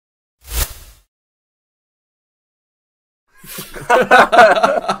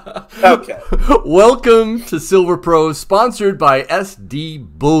Okay. Welcome to Silver Pros, sponsored by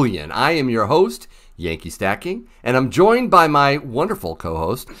SD Bullion. I am your host, Yankee Stacking, and I'm joined by my wonderful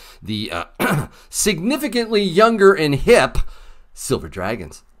co-host, the significantly younger and hip Silver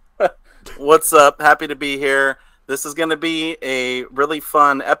Dragons. What's up? Happy to be here. This is going to be a really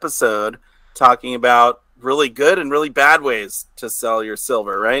fun episode talking about really good and really bad ways to sell your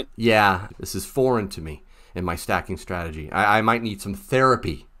silver, right? Yeah, this is foreign to me in my stacking strategy. I might need some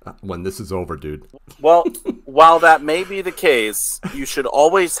therapy when this is over, dude. Well, while that may be the case, you should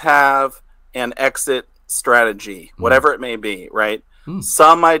always have an exit strategy, whatever it may be, right?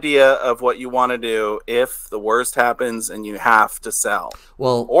 Some idea of what you want to do if the worst happens and you have to sell.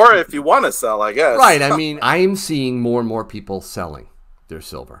 Well, or if you want to sell, I guess. Right. I mean, I am seeing more and more people selling their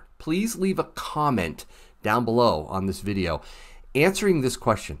silver. Please leave a comment down below on this video answering this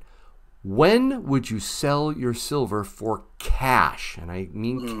question. When would you sell your silver for cash? And I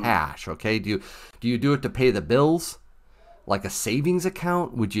mean cash, okay? Do you do it to pay the bills? Like a savings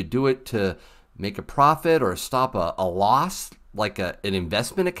account? Would you do it to make a profit or stop a loss, like an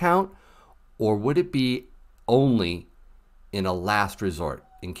investment account? Or would it be only in a last resort,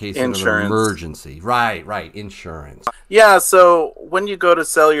 in case of an emergency? Right, insurance. Yeah, so when you go to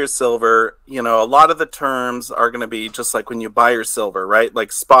sell your silver, you know, a lot of the terms are going to be just like when you buy your silver, right?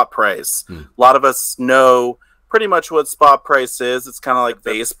 Like spot price. A lot of us know pretty much what spot price is. It's kind of like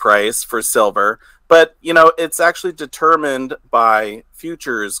base price for silver. But, you know, it's actually determined by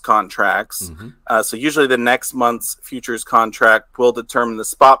futures contracts. So usually the next month's futures contract will determine the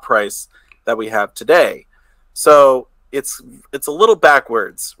spot price that we have today. So it's a little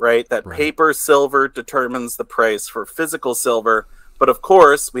backwards, right? That paper silver determines the price for physical silver. But of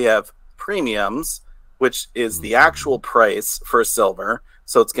course, we have premiums, which is the actual price for silver.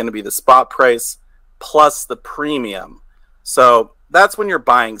 So it's going to be the spot price plus the premium. So that's when you're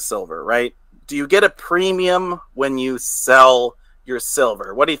buying silver, right? Do you get a premium when you sell your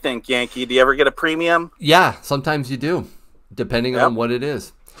silver? What do you think, Yankee? Do you ever get a premium? Yeah, sometimes you do, depending on what it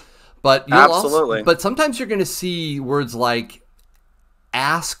is. But absolutely. But sometimes you're going to see words like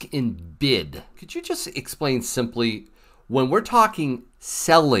ask and bid. Could you just explain simply, when we're talking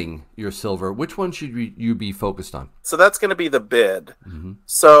selling your silver, which one should you be focused on? So that's going to be the bid.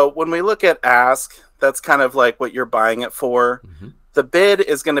 So when we look at ask, that's kind of like what you're buying it for. The bid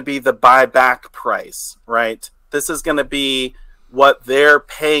is going to be the buyback price, right? This is going to be what they're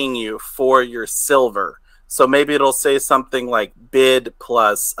paying you for your silver. So maybe it'll say something like bid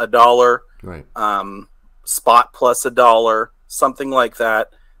plus $1, right? Spot plus $1, something like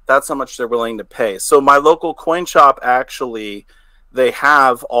that. That's how much they're willing to pay. So my local coin shop, actually, they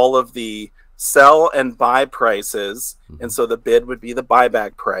have all of the sell and buy prices. And so the bid would be the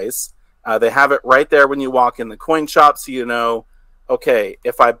buyback price. They have it right there when you walk in the coin shop. So you know, okay,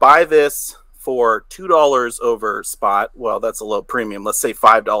 if I buy this for $2 over spot, well, that's a low premium. Let's say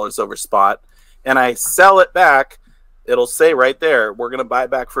 $5 over spot. And I sell it back, it'll say right there, we're going to buy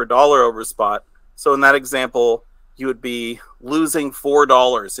back for $1 over spot. So in that example, you would be losing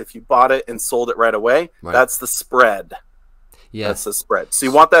 $4 if you bought it and sold it right away. That's the spread. Yeah, that's the spread. So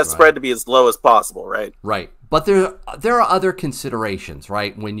you want that spread to be as low as possible, right? Right. But there are other considerations,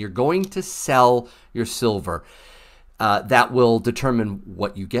 right? When you're going to sell your silver, that will determine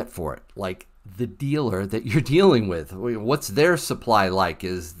what you get for it. Like the dealer that you're dealing with, what's their supply like?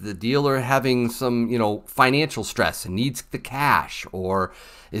 Is the dealer having some, you know, financial stress and needs the cash, or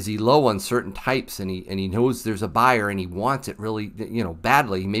is he low on certain types and he knows there's a buyer and he wants it really, you know,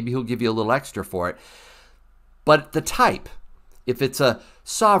 badly? Maybe he'll give you a little extra for it. But the type, if it's a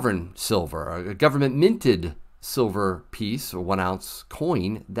sovereign silver, a government minted silver piece or 1 ounce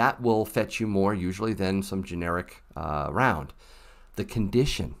coin, that will fetch you more usually than some generic round. The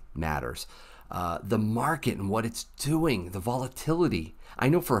condition matters. The market and what it's doing, the volatility. I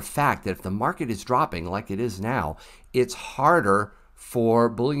know for a fact that if the market is dropping like it is now, it's harder for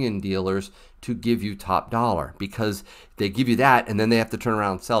bullion dealers to give you top dollar, because they give you that and then they have to turn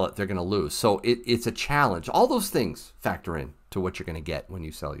around and sell it. They're going to lose. So it's a challenge. All those things factor in to what you're going to get when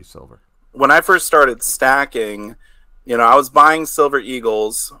you sell your silver. When I first started stacking, you know, I was buying silver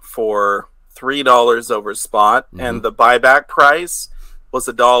eagles for $3 over spot, and the buyback price was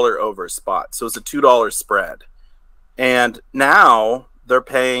 $1 over spot. So it was a $2 spread. And now they're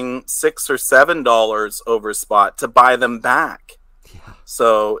paying $6 or $7 over spot to buy them back. Yeah.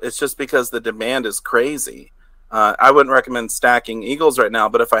 So it's just because the demand is crazy. I wouldn't recommend stacking eagles right now,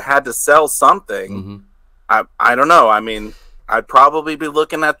 but if I had to sell something, I don't know. I mean, I'd probably be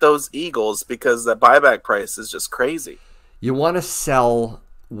looking at those eagles because the buyback price is just crazy. You want to sell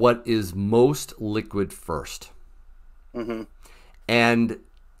what is most liquid first. Mm-hmm. And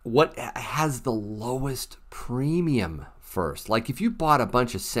what has the lowest premium first? Like if you bought a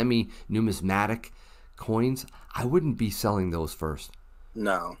bunch of semi-numismatic coins, I wouldn't be selling those first.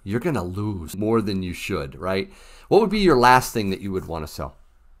 No. You're going to lose more than you should, right? What would be your last thing that you would want to sell?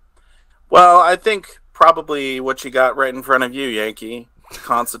 Well, I think probably what you got right in front of you, Yankee,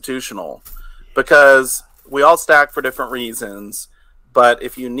 constitutional. Because we all stack for different reasons, but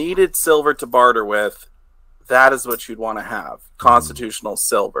if you needed silver to barter with, that is what you'd want to have, constitutional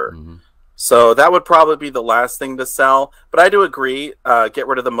silver. Mm-hmm. So that would probably be the last thing to sell. But I do agree, get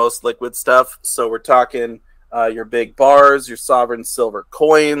rid of the most liquid stuff. So we're talking your big bars, your sovereign silver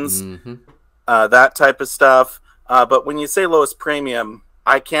coins, Mm-hmm. that type of stuff. But when you say lowest premium,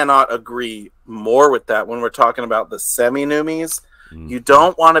 I cannot agree more with that when we're talking about the semi-numies. Mm-hmm. You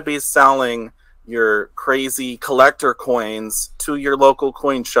don't want to be selling your crazy collector coins to your local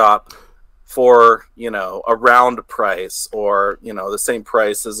coin shop for, you know, a round price or, you know, the same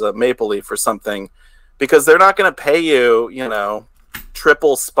price as a maple leaf or something, because they're not going to pay you, you know,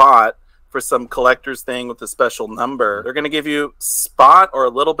 triple spot for some collector's thing with a special number. They're going to give you spot or a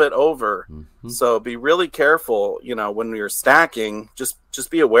little bit over. Mm-hmm. So be really careful, you know, when you're stacking, just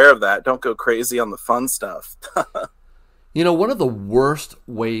be aware of that. Don't go crazy on the fun stuff. You know, one of the worst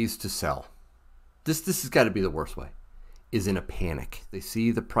ways to sell, this has got to be the worst way, is in a panic. They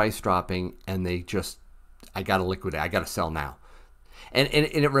see the price dropping and they just, I got to liquidate. I got to sell now. And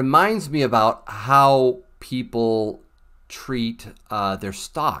it reminds me about how people treat their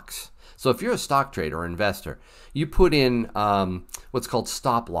stocks. So if you're a stock trader or investor, you put in what's called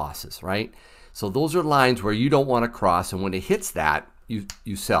stop losses, right? So those are lines where you don't want to cross, and when it hits that,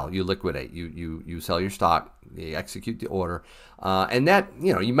 you sell, you liquidate, you sell your stock, you execute the order, and that,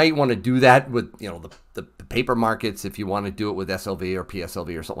 you know, you might want to do that with, you know, the paper markets. If you want to do it with SLV or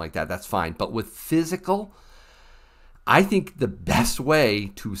PSLV or something like that, that's fine. But with physical, I think the best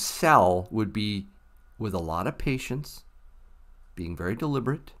way to sell would be with a lot of patience, being very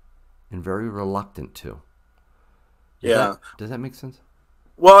deliberate, and very reluctant to. Does that make sense?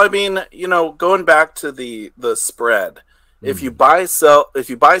 Well, I mean, you know, going back to the spread, if you buy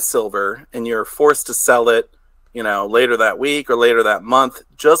silver and you're forced to sell it, you know, later that week or later that month,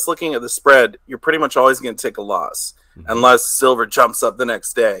 just looking at the spread, you're pretty much always going to take a loss unless silver jumps up the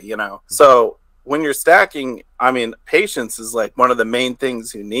next day, you know. So when you're stacking, I mean, patience is like one of the main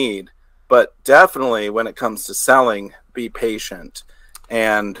things you need, but definitely when it comes to selling, be patient.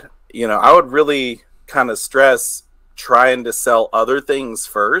 And, you know, I would really kind of stress trying to sell other things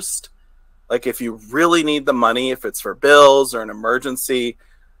first. Like if you really need the money, if it's for bills or an emergency,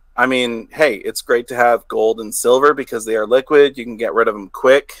 I mean, hey, it's great to have gold and silver because they are liquid. You can get rid of them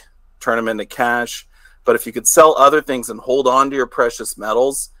quick, turn them into cash. But if you could sell other things and hold on to your precious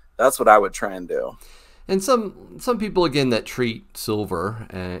metals, that's what I would try and do. And some people, again, that treat silver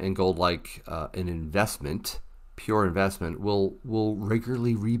and gold like an investment, pure investment, will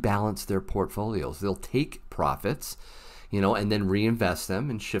regularly rebalance their portfolios. They'll take profits, you know, and then reinvest them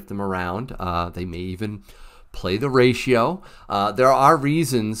and shift them around. They may even play the ratio. There are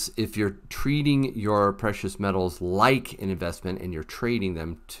reasons, if you're treating your precious metals like an investment and you're trading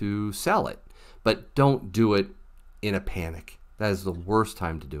them, to sell it. But don't do it in a panic. That is the worst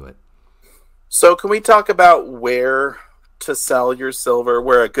time to do it. So can we talk about where to sell your silver,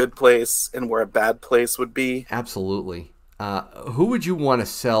 where a good place and where a bad place would be? Absolutely. Who would you want to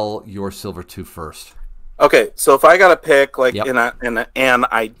sell your silver to first? Okay, so if I got to pick, like, in an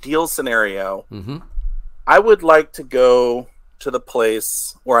ideal scenario, I would like to go to the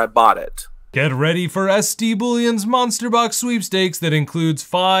place where I bought it. Get ready for SD Bullion's Monster Box sweepstakes that includes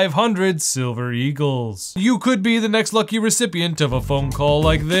 500 Silver Eagles. You could be the next lucky recipient of a phone call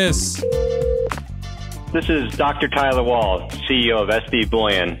like this. This is Dr. Tyler Wall, CEO of SD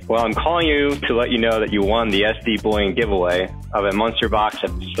Bullion. Well, I'm calling you to let you know that you won the SD Bullion giveaway of a Monster Box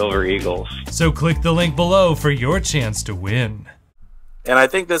of Silver Eagles. So click the link below for your chance to win. And I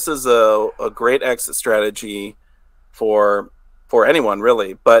think this is a great exit strategy for anyone,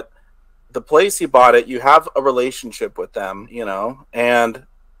 really. But the place you bought it, you have a relationship with them, you know, and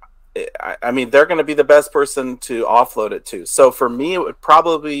I mean, they're going to be the best person to offload it to. So for me, it would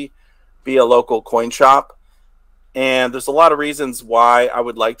probably be a local coin shop. And there's a lot of reasons why I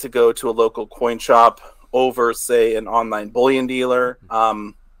would like to go to a local coin shop over, say, an online bullion dealer.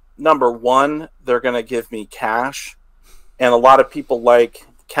 Number one, they're going to give me cash. And a lot of people like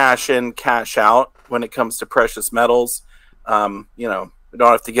cash in, cash out when it comes to precious metals. You know, we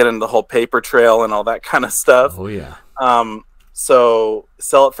don't have to get into the whole paper trail and all that kind of stuff. Oh, yeah. So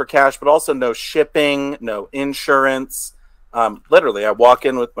sell it for cash, but also no shipping, no insurance. Literally, I walk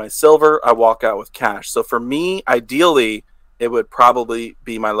in with my silver, I walk out with cash. So for me, ideally, it would probably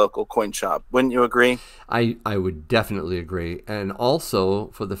be my local coin shop. Wouldn't you agree? I would definitely agree. And also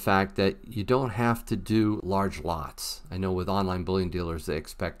for the fact that you don't have to do large lots. I know with online bullion dealers, they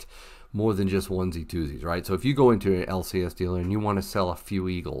expect more than just onesie twosies, right? So if you go into an LCS dealer and you want to sell a few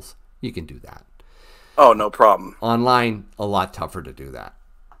eagles, you can do that. Oh, no problem. Online, a lot tougher to do that.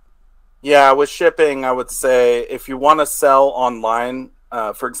 Yeah, with shipping, I would say if you want to sell online,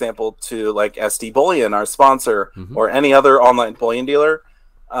 for example, to like SD Bullion, our sponsor, or any other online bullion dealer,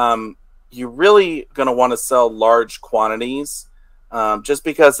 you're really going to want to sell large quantities just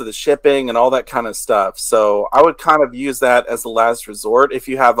because of the shipping and all that kind of stuff. So I would kind of use that as the last resort if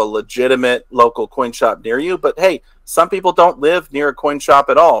you have a legitimate local coin shop near you. But hey, some people don't live near a coin shop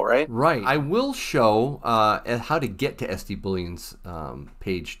at all, right? Right. I will show how to get to SD Bullion's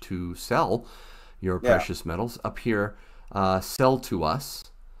page to sell your precious metals. Up here, sell to us.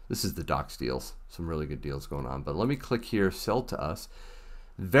 This is the Docs deals. Some really good deals going on. But let me click here, sell to us.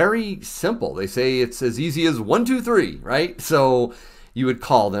 Very simple. They say it's as easy as 1, 2, 3, right? So you would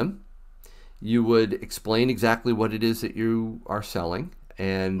call them. You would explain exactly what it is that you are selling.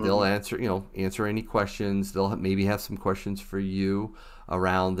 And they'll answer any questions. They'll maybe have some questions for you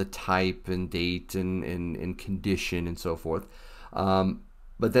around the type and date and condition and so forth.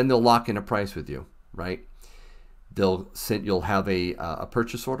 But then they'll lock in a price with you, right? You'll have a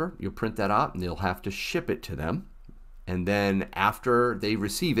purchase order. You'll print that out, and they'll have to ship it to them. And then after they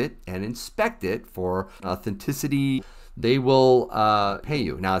receive it and inspect it for authenticity, they will pay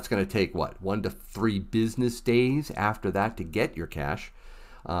you. Now it's going to take 1 to 3 business days after that to get your cash.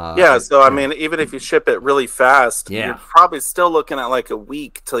 So I mean, even if you ship it really fast, you're probably still looking at like a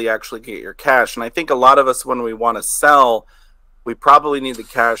week till you actually get your cash. And I think a lot of us, when we want to sell, we probably need the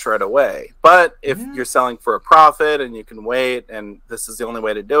cash right away. But if you're selling for a profit and you can wait and this is the only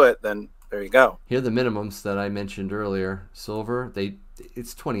way to do it, then there you go. Here are the minimums that I mentioned earlier. Silver,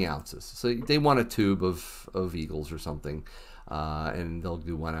 it's 20 ounces. So they want a tube of eagles or something, and they'll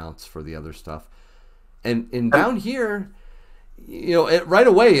do 1 ounce for the other stuff. And down here, right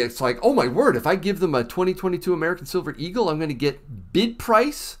away, it's like, oh my word, if I give them a 2022 American Silver Eagle, I'm going to get bid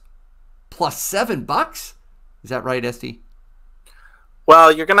price plus $7. Is that right, SD?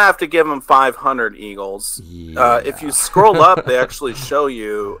 Well, you're going to have to give them 500 eagles. Yeah. If you scroll up, they actually show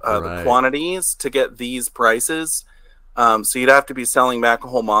you the quantities to get these prices. So you'd have to be selling back a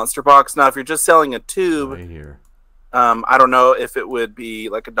whole monster box. Now, if you're just selling a tube, right here. I don't know if it would be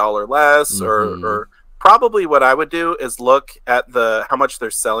like $1 less or probably what I would do is look at how much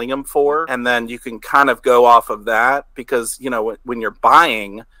they're selling them for, and then you can kind of go off of that because, when you're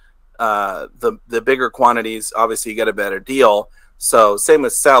buying the bigger quantities, obviously you get a better deal. So same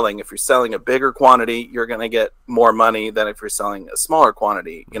with selling. If you're selling a bigger quantity, you're going to get more money than if you're selling a smaller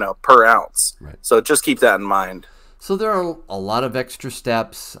quantity, per ounce. Right. So just keep that in mind. So there are a lot of extra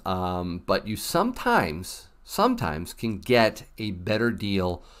steps, but you sometimes can get a better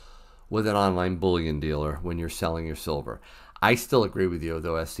deal with an online bullion dealer when you're selling your silver. I still agree with you,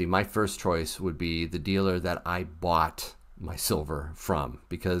 though, SD. My first choice would be the dealer that I bought my silver from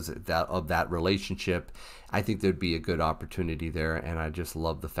because of that relationship. I think there'd be a good opportunity there, and I just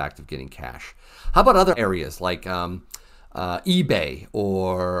love the fact of getting cash. How about other areas like eBay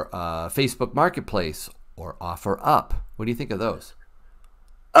or Facebook Marketplace or OfferUp? What do you think of those?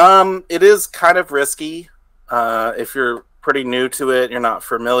 It is kind of risky. If you're pretty new to it, you're not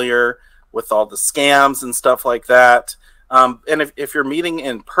familiar with all the scams and stuff like that. And if you're meeting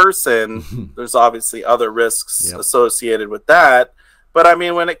in person, there's obviously other risks associated with that. But I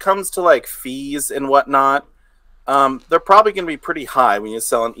mean, when it comes to like fees and whatnot, they're probably going to be pretty high when you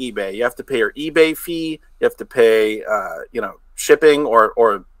sell on eBay. You have to pay your eBay fee. You have to pay, shipping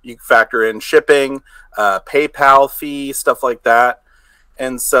or you factor in shipping, PayPal fee, stuff like that.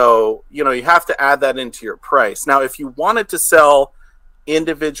 And so, you have to add that into your price. Now, if you wanted to sell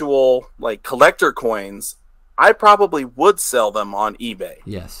individual like collector coins, I probably would sell them on eBay.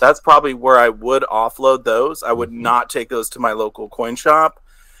 Yes. That's probably where I would offload those. I would not take those to my local coin shop,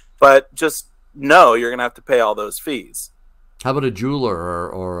 but just know you're going to have to pay all those fees. How about a jeweler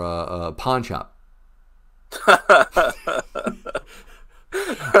or a pawn shop? Are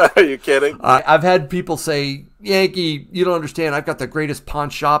you kidding? I've had people say, Yankee, you don't understand. I've got the greatest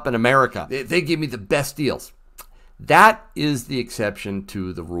pawn shop in America. They give me the best deals. That is the exception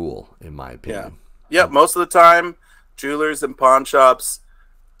to the rule, in my opinion. Yeah, most of the time, jewelers and pawn shops,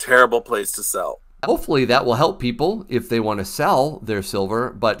 terrible place to sell. Hopefully that will help people if they want to sell their silver.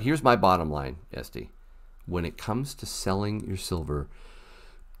 But here's my bottom line, SD. When it comes to selling your silver,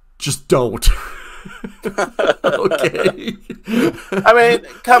 just don't. Okay. I mean,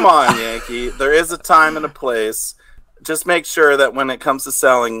 come on, Yankee. There is a time and a place. Just make sure that when it comes to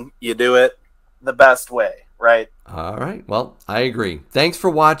selling, you do it the best way, right? All right. Well, I agree. Thanks for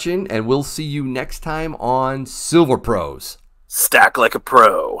watching, and we'll see you next time on Silver Pros. Stack like a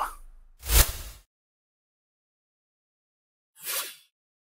pro.